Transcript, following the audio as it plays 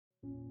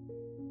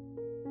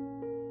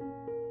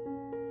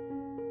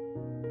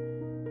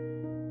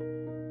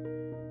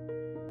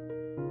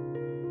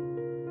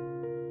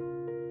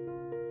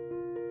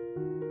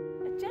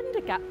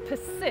gender gap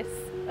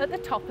persists at the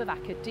top of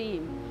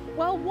academe.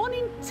 While 1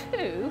 in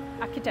 2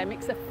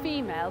 academics are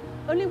female,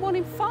 only 1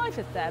 in 5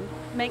 of them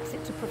makes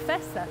it to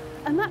professor,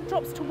 and that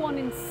drops to 1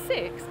 in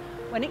 6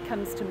 when it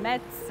comes to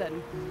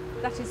medicine.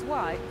 That is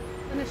why,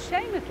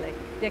 unashamedly,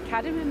 the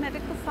Academy of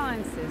Medical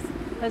Sciences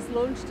has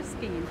launched a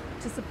scheme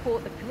to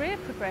support the career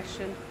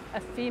progression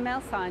of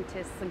female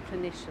scientists and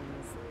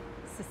clinicians,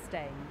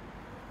 Sustain.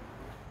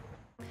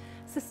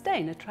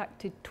 Sustain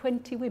attracted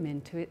 20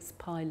 women to its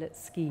pilot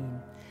scheme.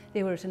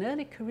 They were at an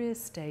early career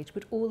stage,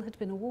 but all had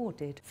been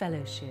awarded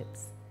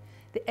fellowships.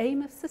 The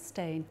aim of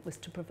Sustain was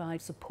to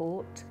provide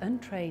support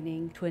and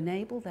training to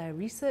enable their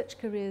research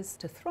careers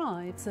to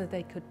thrive so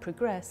they could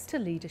progress to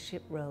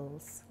leadership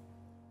roles.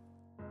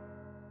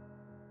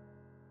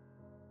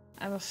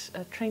 I was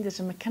trained as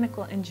a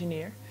mechanical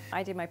engineer.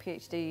 I did my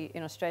PhD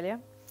in Australia,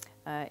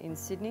 in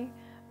Sydney,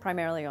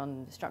 primarily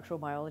on structural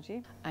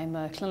biology. I'm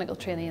a clinical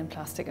trainee in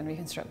plastic and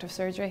reconstructive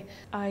surgery.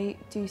 I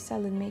do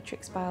cell and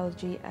matrix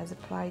biology as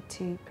applied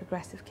to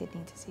progressive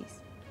kidney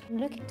disease. I'm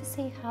looking to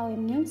see how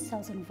immune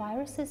cells and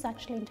viruses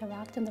actually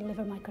interact in the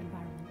liver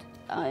microenvironment.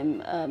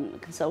 I'm a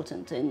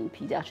consultant in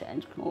paediatric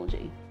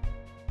endocrinology.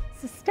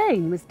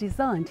 Sustain was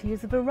designed to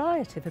use a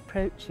variety of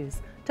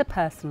approaches to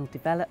personal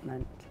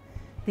development.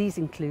 These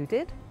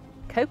included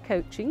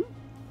co-coaching,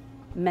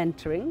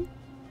 mentoring,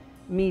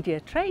 media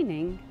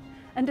training,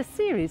 and a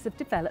series of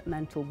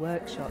developmental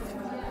workshops.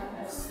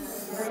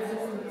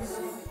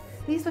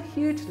 These were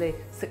hugely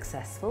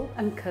successful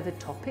and covered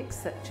topics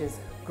such as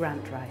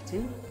grant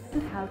writing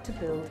and how to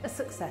build a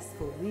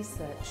successful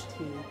research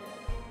team.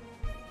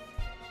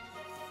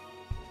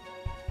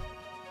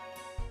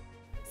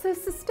 So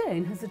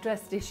Sustain has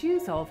addressed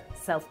issues of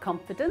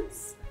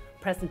self-confidence,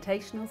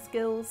 presentational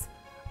skills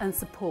and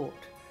support.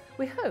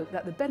 We hope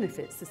that the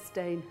benefits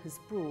Sustain has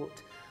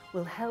brought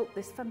will help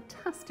this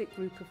fantastic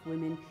group of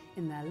women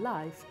in their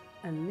life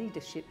and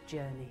leadership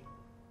journey.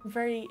 I'm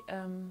very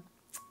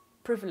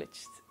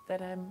privileged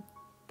that I'm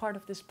part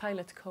of this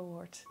pilot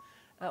cohort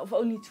of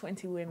only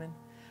 20 women.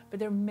 But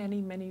there are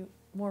many, many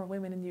more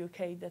women in the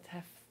UK that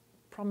have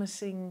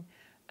promising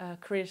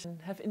careers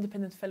and have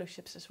independent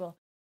fellowships as well.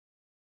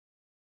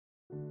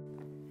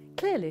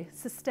 Clearly,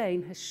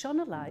 Sustain has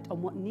shone a light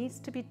on what needs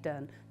to be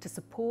done to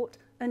support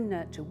and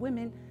nurture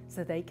women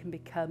so they can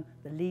become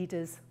the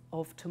leaders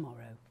of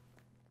tomorrow.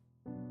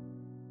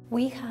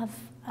 We have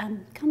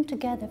come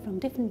together from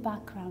different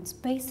backgrounds,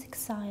 basic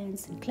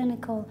science and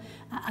clinical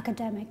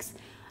academics,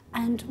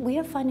 and we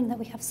are finding that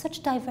we have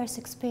such diverse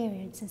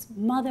experiences,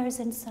 mothers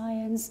in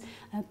science,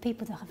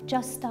 people that have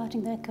just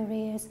starting their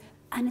careers,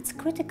 and it's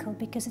critical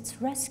because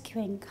it's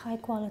rescuing high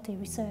quality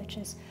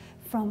researchers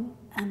from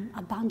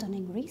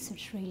abandoning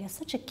research really as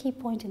such a key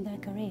point in their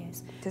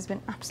careers. It has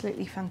been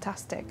absolutely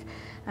fantastic.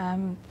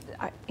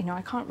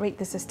 I can't rate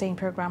the Sustain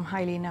programme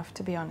highly enough,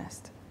 to be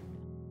honest.